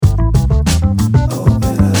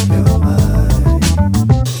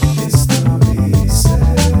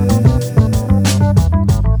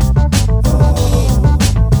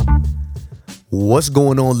What's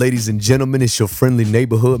going on, ladies and gentlemen? It's your friendly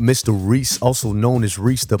neighborhood, Mr. Reese, also known as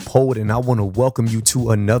Reese the Poet, and I want to welcome you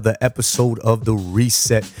to another episode of The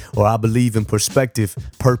Reset, where I believe in perspective,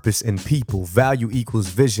 purpose, and people. Value equals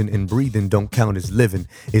vision, and breathing don't count as living.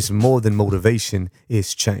 It's more than motivation,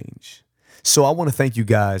 it's change. So I want to thank you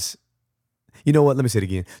guys. You know what? Let me say it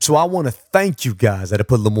again. So I want to thank you guys. I had to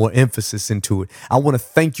put a little more emphasis into it. I want to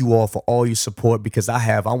thank you all for all your support because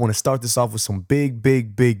I want to start this off with some big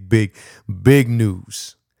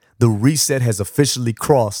news. The Reset has officially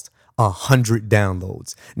crossed 100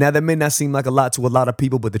 downloads. Now, that may not seem like a lot to a lot of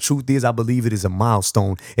people, but the truth is I believe it is a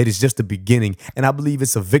milestone. It is just the beginning. And I believe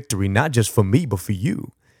it's a victory, not just for me, but for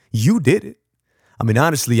you. You did it. I mean,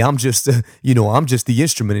 honestly, I'm just the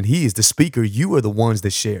instrument and he is the speaker. You are the ones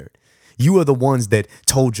that shared. You are the ones that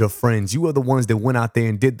told your friends. You are the ones that went out there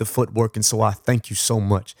and did the footwork. And so I thank you so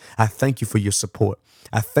much. I thank you for your support.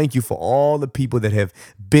 I thank you for all the people that have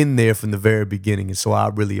been there from the very beginning. And so I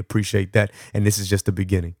really appreciate that. And this is just the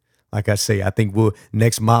beginning. Like I say, I think we'll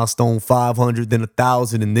next milestone 500, then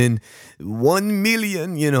 1,000, and then 1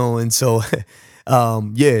 million, And so,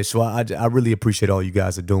 so I really appreciate all you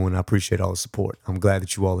guys are doing. I appreciate all the support. I'm glad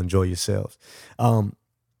that you all enjoy yourselves.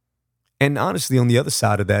 And honestly, on the other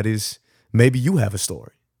side of that is maybe you have a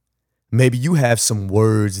story. Maybe you have some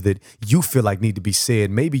words that you feel like need to be said.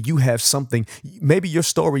 Maybe you have something. Maybe your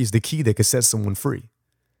story is the key that could set someone free.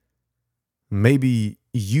 Maybe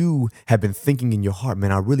you have been thinking in your heart,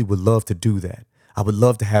 man, I really would love to do that. I would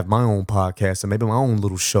love to have my own podcast or maybe my own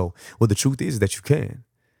little show. Well, the truth is that you can.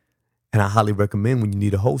 And I highly recommend when you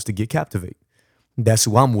need a host to get Captivate. That's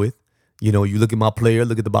who I'm with. You look at my player,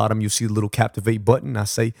 look at the bottom, you see the little Captivate button. I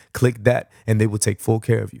say, click that, and they will take full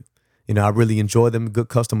care of you. I really enjoy them, good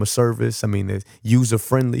customer service. I mean, they're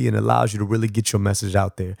user-friendly and allows you to really get your message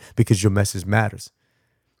out there because your message matters.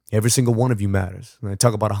 Every single one of you matters. When I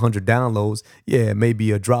talk about 100 downloads, yeah, it may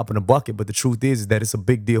be a drop in a bucket, but the truth is that it's a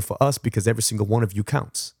big deal for us because every single one of you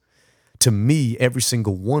counts. To me, every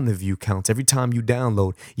single one of you counts. Every time you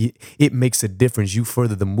download, it makes a difference. You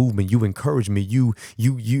further the movement. You encourage me. You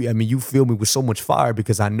fill me with so much fire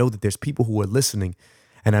because I know that there's people who are listening,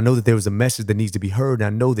 and I know that there is a message that needs to be heard. And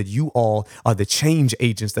I know that you all are the change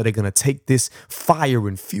agents that are going to take this fire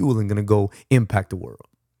and fuel and going to go impact the world.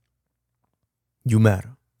 You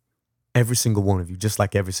matter. Every single one of you, just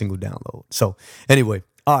like every single download. So anyway,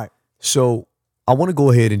 all right. So I want to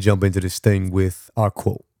go ahead and jump into this thing with our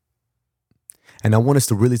quote. And I want us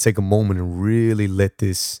to really take a moment and really let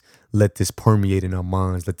this permeate in our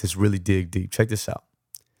minds. Let this really dig deep. Check this out.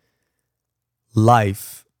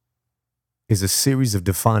 Life is a series of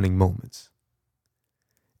defining moments.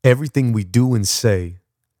 Everything we do and say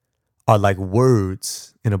are like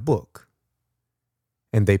words in a book.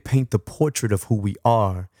 And they paint the portrait of who we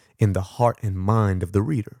are in the heart and mind of the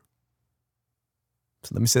reader.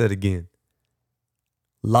 So let me say that again.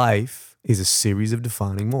 Life is a series of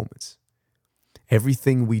defining moments.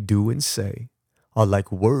 Everything we do and say are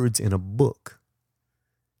like words in a book,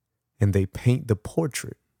 and they paint the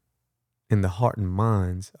portrait in the heart and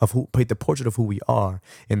minds of paint the portrait of who we are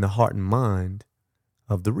in the heart and mind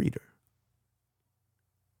of the reader.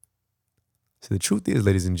 So the truth is,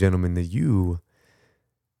 ladies and gentlemen, that you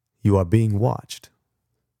are being watched.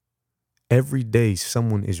 Every day,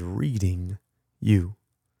 someone is reading you.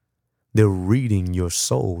 They're reading your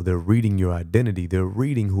soul. They're reading your identity. They're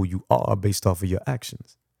reading who you are based off of your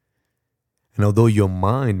actions. And although your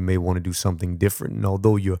mind may want to do something different, and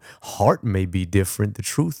although your heart may be different, the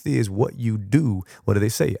truth is what you do, what do they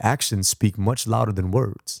say? Actions speak much louder than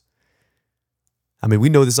words. I mean, we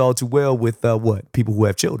know this all too well with people who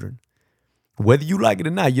have children. Whether you like it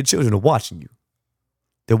or not, your children are watching you.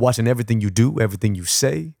 They're watching everything you do, everything you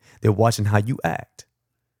say. They're watching how you act.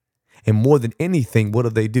 And more than anything,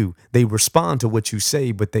 what do? They respond to what you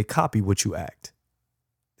say, but they copy what you act.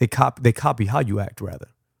 They copy how you act, rather.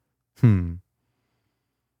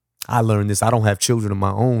 I learned this. I don't have children of my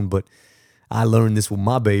own, but I learned this with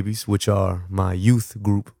my babies, which are my youth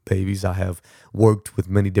group babies. I have worked with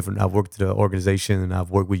I've worked at an organization and I've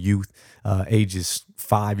worked with youth ages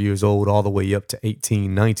 5 years old all the way up to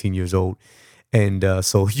 18, 19 years old. And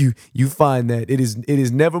so you find that it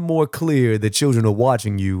is never more clear that children are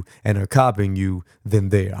watching you and are copying you than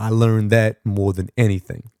there. I learned that more than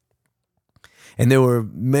anything. And there were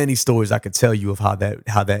many stories I could tell you of how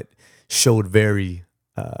that showed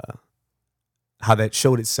how that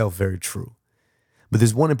showed itself very true. But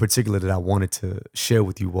there's one in particular that I wanted to share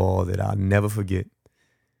with you all that I'll never forget.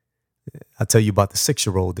 I'll tell you about the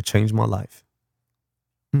 6-year-old that changed my life.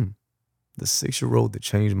 The 6-year-old that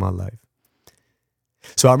changed my life.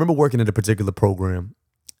 So I remember working at a particular program,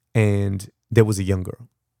 and there was a young girl.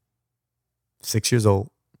 6 years old.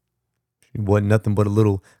 She wasn't nothing but a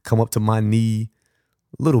little come up to my knee,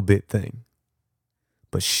 little bit thing.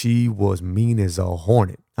 But she was mean as a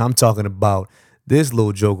hornet. I'm talking about this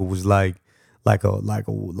little joker was like I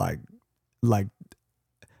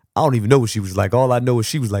don't even know what she was like. All I know is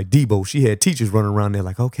she was like Debo. She had teachers running around there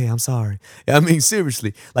like, okay, I'm sorry. I mean,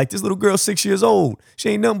 seriously, like this little girl, 6 years old. She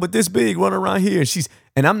ain't nothing but this big running around here.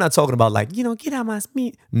 And I'm not talking about like, get out my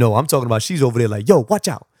seat. No, I'm talking about she's over there like, yo, watch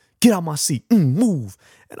out. Get out my seat. Move.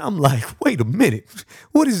 And I'm like, wait a minute.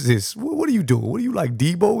 What is this? What are you doing? What are you like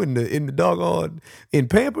Debo in the doggone in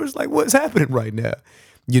Pampers? Like, what's happening right now?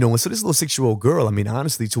 And so this little 6-year-old girl, I mean,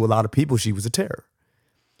 honestly, to a lot of people, she was a terror.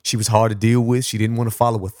 She was hard to deal with. She didn't want to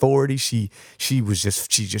follow authority. She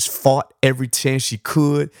just fought every chance she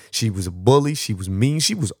could. She was a bully. She was mean.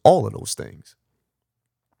 She was all of those things.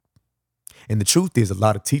 And the truth is, a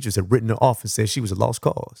lot of teachers have written her off and said she was a lost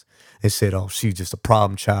cause. And said, oh, she's just a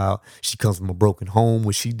problem child. She comes from a broken home,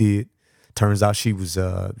 which she did. Turns out she was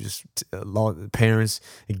parents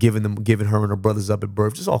and giving her and her brothers up at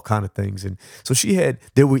birth, just all kind of things. And so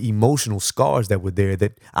there were emotional scars that were there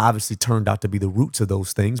that obviously turned out to be the roots of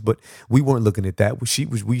those things. But we weren't looking at that. We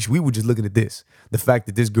were just looking at this. The fact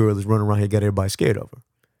that this girl is running around here, got everybody scared of her.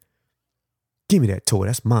 Give me that toy.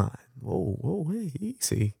 That's mine. Whoa, hey,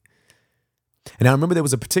 easy. And I remember there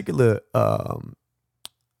was a particular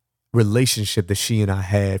relationship that she and I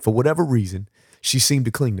had. For whatever reason, she seemed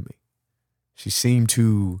to cling to me. She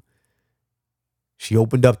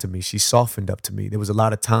opened up to me. She softened up to me. There was a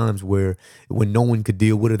lot of times when no one could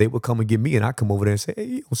deal with her, they would come and get me, and I'd come over there and say, hey,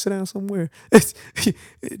 you gonna sit down somewhere?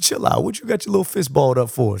 Chill out. What you got your little fist balled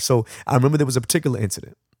up for? So I remember there was a particular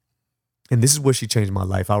incident, and this is where she changed my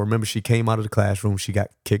life. I remember she came out of the classroom. She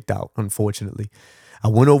got kicked out, unfortunately. I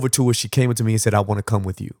went over to her. She came up to me and said, I want to come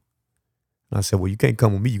with you. And I said, well, you can't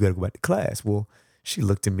come with me. You got to go back to class. Well, she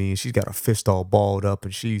looked at me, and she's got her fist all balled up,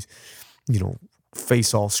 and she's,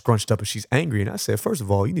 face all scrunched up, and she's angry. And I said, first of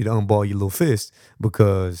all, you need to unball your little fist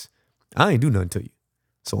because I ain't do nothing to you.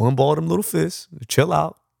 So unball them little fists, chill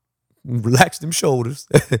out, relax them shoulders,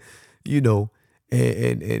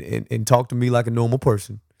 and talk to me like a normal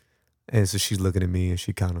person. And so she's looking at me, and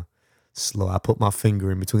she kind of slow. I put my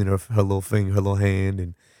finger in between her little finger, her little hand,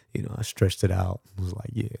 and I stretched it out. I was like,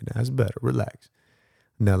 yeah, that's better. Relax.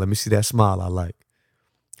 Now let me see that smile I like.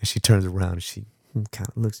 And she turns around and she kind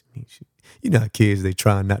of looks at me. How kids, they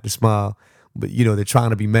try not to smile, but they're trying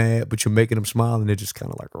to be mad, but you're making them smile, and they're just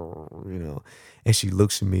kind of like, oh. And she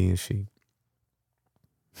looks at me and she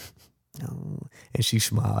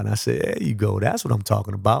smiled. And I said, there you go. That's what I'm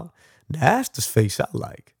talking about. That's the face I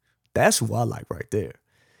like. That's who I like right there.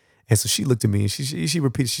 And so she looked at me and she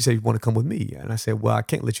repeated, she said, you want to come with me? And I said, well, I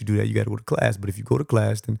can't let you do that. You got to go to class. But if you go to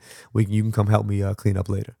class, then you can come help me clean up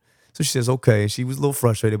later. So she says, okay. And she was a little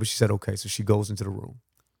frustrated, but she said, okay. So she goes into the room.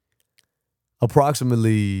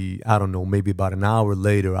 Approximately, I don't know, maybe about an hour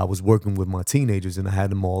later, I was working with my teenagers and I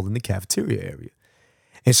had them all in the cafeteria area.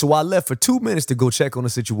 And so I left for 2 minutes to go check on the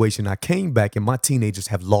situation. I came back and my teenagers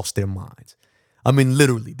have lost their minds. I mean,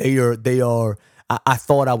 literally, they are, I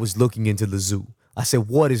thought I was looking into the zoo. I said,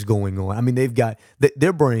 what is going on? I mean, they've got,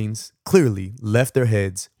 their brains clearly left their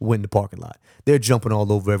heads, went in the parking lot. They're jumping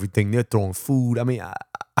all over everything. They're throwing food. I mean,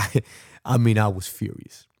 I was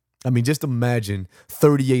furious. I mean, just imagine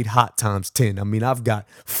 38 hot times 10. I mean, I've got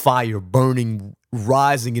fire burning,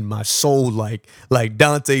 rising in my soul like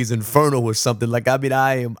Dante's Inferno or something. Like, I mean,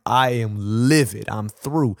 I am livid. I'm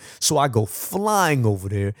through. So I go flying over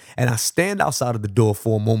there and I stand outside of the door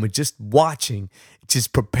for a moment, just watching,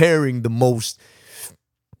 just preparing the most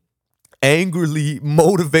angrily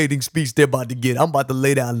motivating speech they're about to get. I'm about to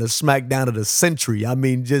lay down the smackdown of the century. I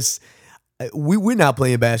mean, just we're not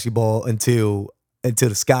playing basketball until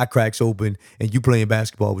the sky cracks open and you playing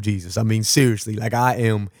basketball with Jesus. I mean, seriously, like I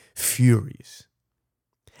am furious.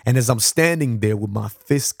 And as I'm standing there with my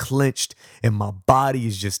fist clenched and my body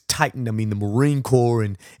is just tightened, I mean, the Marine Corps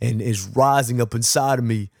and is rising up inside of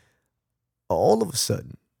me, all of a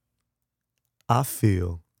sudden, I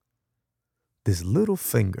feel this little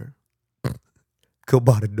finger come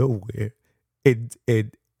out of nowhere. And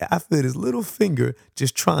I feel this little finger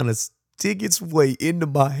just trying to dig its way into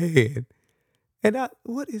my hand. And I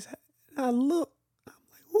look, I'm like,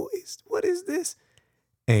 what is this?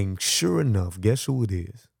 And sure enough, guess who it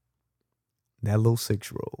is? That little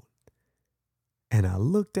 6-year-old. And I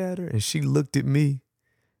looked at her and she looked at me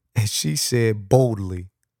and she said boldly,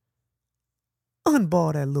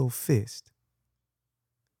 unball that little fist.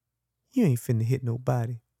 You ain't finna hit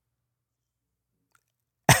nobody.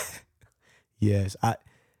 Yes, I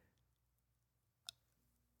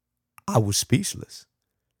was speechless.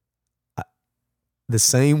 The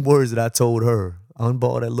same words that I told her,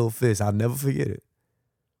 unball that little fist. I'll never forget it.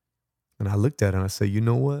 And I looked at her and I said, you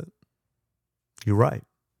know what? You're right.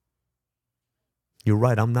 You're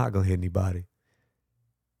right. I'm not going to hit anybody.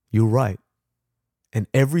 You're right. And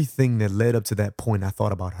everything that led up to that point, I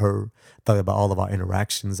thought about her, thought about all of our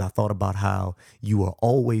interactions. I thought about how you are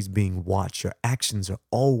always being watched. Your actions are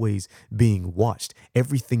always being watched.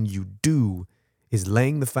 Everything you do is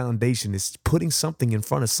laying the foundation, is putting something in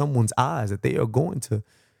front of someone's eyes that they're going to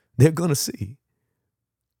see.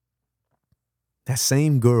 That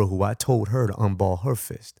same girl who I told her to unball her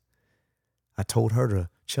fist, I told her to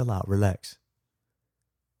chill out, relax.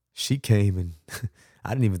 She came and I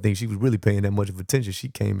didn't even think she was really paying that much of attention. She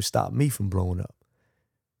came and stopped me from blowing up.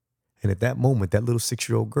 And at that moment, that little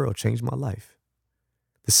 6-year-old girl changed my life.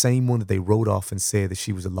 The same one that they wrote off and said that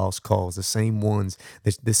she was a lost cause. The same one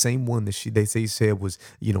that they said was,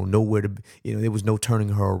 nowhere to, there was no turning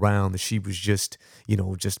her around, that she was just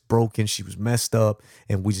broken. She was messed up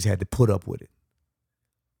and we just had to put up with it.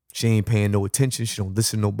 She ain't paying no attention. She don't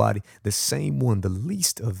listen to nobody. The same one, the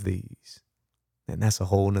least of these. And that's a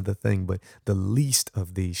whole nother thing, but the least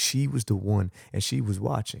of these, she was the one, and she was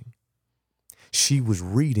watching. She was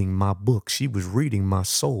reading my book. She was reading my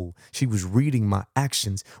soul. She was reading my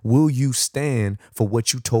actions. Will you stand for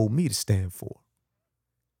what you told me to stand for?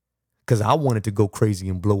 Because I wanted to go crazy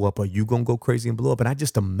and blow up. Are you going to go crazy and blow up? And I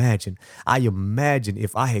imagine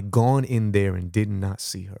if I had gone in there and did not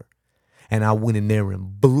see her. And I went in there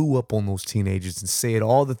and blew up on those teenagers and said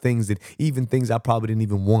all the things I probably didn't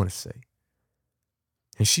even want to say.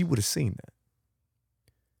 And she would have seen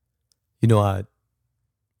that. I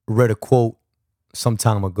read a quote some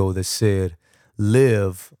time ago that said,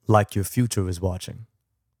 live like your future is watching.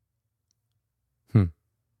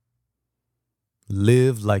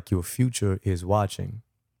 Live like your future is watching.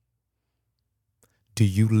 Do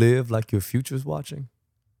you live like your future is watching?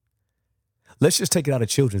 Let's just take it out of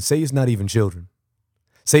children. Say it's not even children.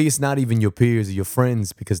 Say it's not even your peers or your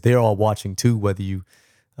friends, because they're all watching too, whether you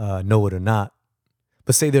know it or not.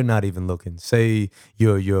 But say they're not even looking. Say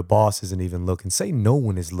your boss isn't even looking. Say no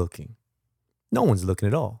one is looking. No one's looking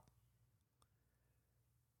at all.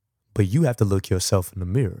 But you have to look yourself in the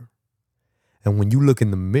mirror. And when you look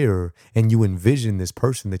in the mirror and you envision this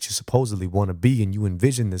person that you supposedly want to be, and you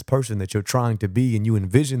envision this person that you're trying to be, and you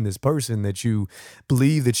envision this person that you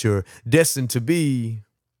believe that you're destined to be,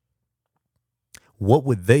 what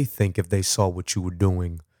would they think if they saw what you were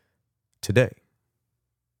doing today?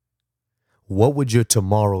 What would your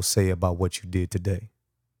tomorrow say about what you did today?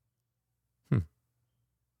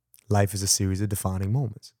 Life is a series of defining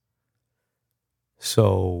moments.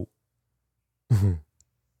 So,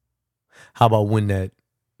 how about when that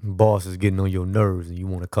boss is getting on your nerves and you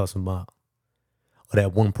want to cuss them out? Or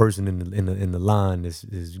that one person in the line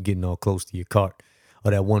is getting all close to your cart?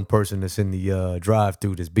 Or that one person that's in the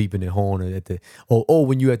drive-thru that's beeping their horn or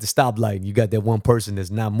when you're at the stoplight and you got that one person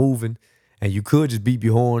that's not moving, and you could just beep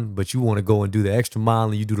your horn, but you want to go and do the extra mile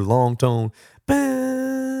and you do the long tone,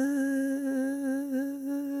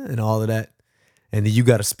 and all of that. And then you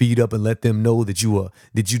got to speed up and let them know that you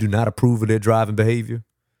do not approve of their driving behavior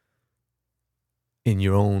in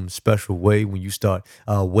your own special way when you start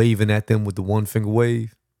waving at them with the one finger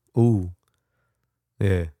wave. Ooh,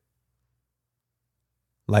 yeah.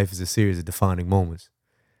 Life is a series of defining moments.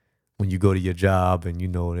 When you go to your job and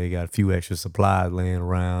they got a few extra supplies laying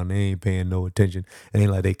around, they ain't paying no attention. It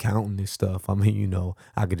ain't like they counting this stuff. I mean,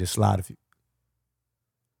 I could just slide a few.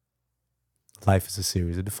 Life is a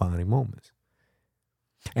series of defining moments.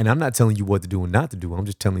 And I'm not telling you what to do and not to do. I'm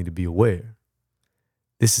just telling you to be aware.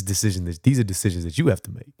 These are decisions that you have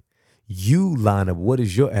to make. You line up, what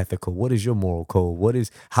is your ethical, what is your moral code?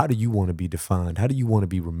 How do you want to be defined? How do you want to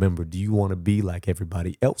be remembered? Do you want to be like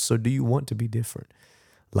everybody else, or do you want to be different?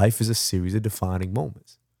 Life is a series of defining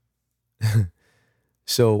moments.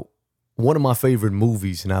 So one of my favorite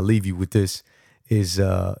movies, and I'll leave you with this, is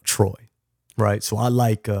Troy, right? So I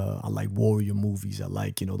like warrior movies. I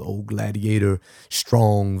like, the old Gladiator,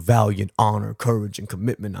 strong, valiant, honor, courage, and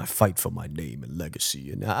commitment. I fight for my name and legacy.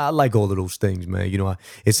 And I like all of those things, man.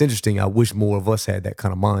 It's interesting. I wish more of us had that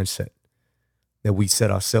kind of mindset, that we set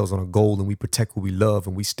ourselves on a goal and we protect what we love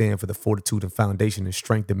and we stand for the fortitude and foundation and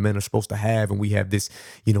strength that men are supposed to have. And we have this,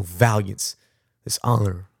 valiance, this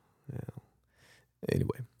honor.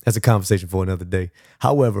 Anyway, that's a conversation for another day.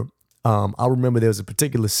 However, I remember there was a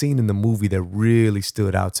particular scene in the movie that really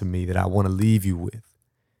stood out to me that I want to leave you with.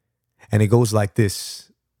 And it goes like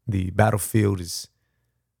this. The battlefield is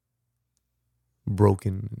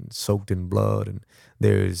broken, soaked in blood, and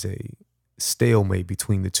there's a stalemate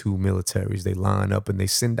between the two militaries. They line up and they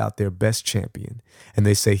send out their best champion. And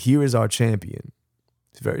they say, here is our champion.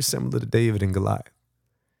 It's very similar to David and Goliath.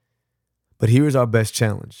 But here is our best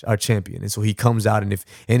challenge, our champion. And so he comes out, and if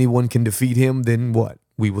anyone can defeat him, then what?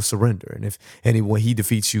 We will surrender. And if anyone he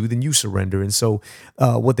defeats you, then you surrender. And so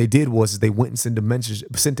what they did was they went and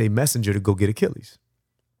sent a messenger to go get Achilles.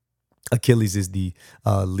 Achilles is the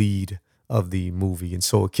lead of the movie. And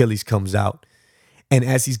so Achilles comes out, and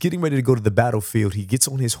as he's getting ready to go to the battlefield, he gets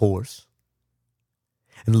on his horse,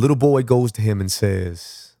 and the little boy goes to him and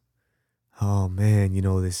says, "Oh man,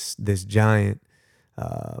 this giant,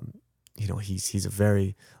 he's a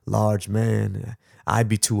very large man. I'd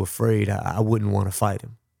be too afraid. I wouldn't want to fight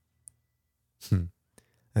him."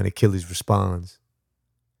 And Achilles responds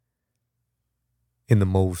in the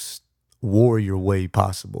most warrior way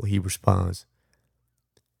possible. He responds,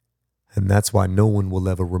 "And that's why no one will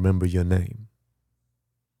ever remember your name."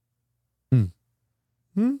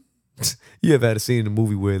 You ever had a scene in a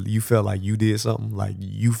movie where you felt like you did something? Like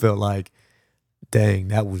you felt like,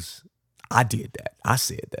 dang, I did that. I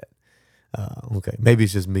said that. Okay, maybe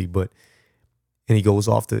it's just me, and he goes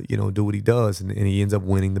off to, do what he does, and he ends up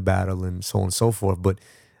winning the battle and so on and so forth. But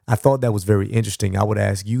I thought that was very interesting. I would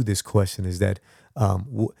ask you this question, is that,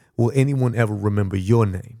 will anyone ever remember your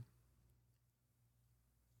name?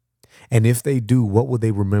 And if they do, what will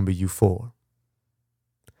they remember you for?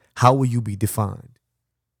 How will you be defined?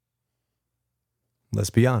 Let's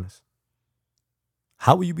be honest.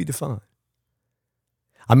 How will you be defined?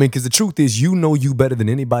 I mean, because the truth is, you know you better than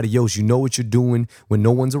anybody else. You know what you're doing when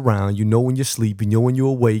no one's around. You know when you're sleeping. You know when you're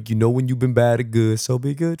awake. You know when you've been bad or good. So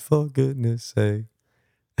be good for goodness sake.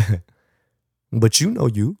 But you know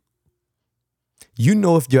you. You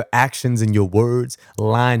know if your actions and your words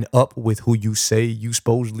line up with who you say you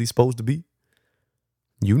supposedly supposed to be.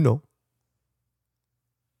 You know.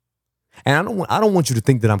 And I don't want you to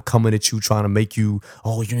think that I'm coming at you trying to make you,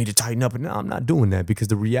 oh, you need to tighten up. And no, I'm not doing that, because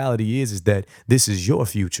the reality is that this is your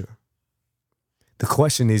future. The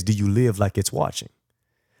question is, do you live like it's watching?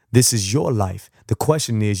 This is your life. The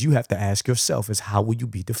question is, you have to ask yourself, is how will you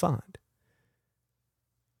be defined?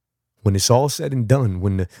 When it's all said and done,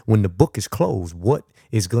 when the book is closed, what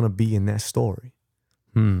is going to be in that story?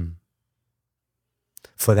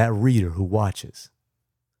 For that reader who watches,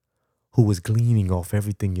 who is gleaning off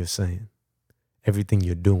everything you're saying, everything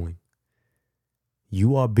you're doing.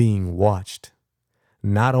 You are being watched,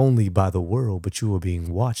 not only by the world, but you are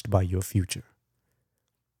being watched by your future.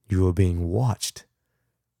 You are being watched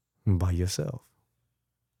by yourself.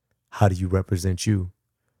 How do you represent you?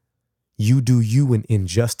 You do you an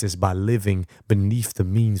injustice by living beneath the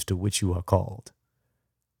means to which you are called.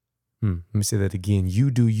 Let me say that again.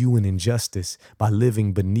 You do you an injustice by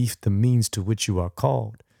living beneath the means to which you are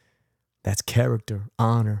called. That's character,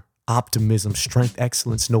 honor, optimism, strength,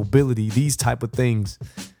 excellence, nobility, these type of things.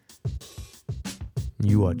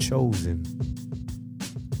 You are chosen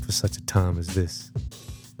for such a time as this.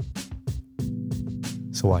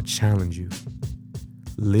 So I challenge you,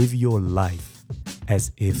 live your life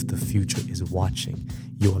as if the future is watching.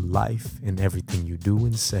 Your life and everything you do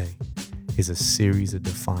and say is a series of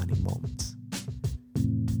defining moments.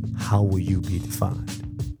 How will you be defined?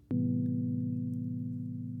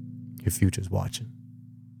 Your future's watching.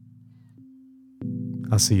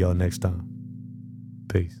 I'll see y'all next time.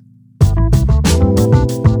 Peace.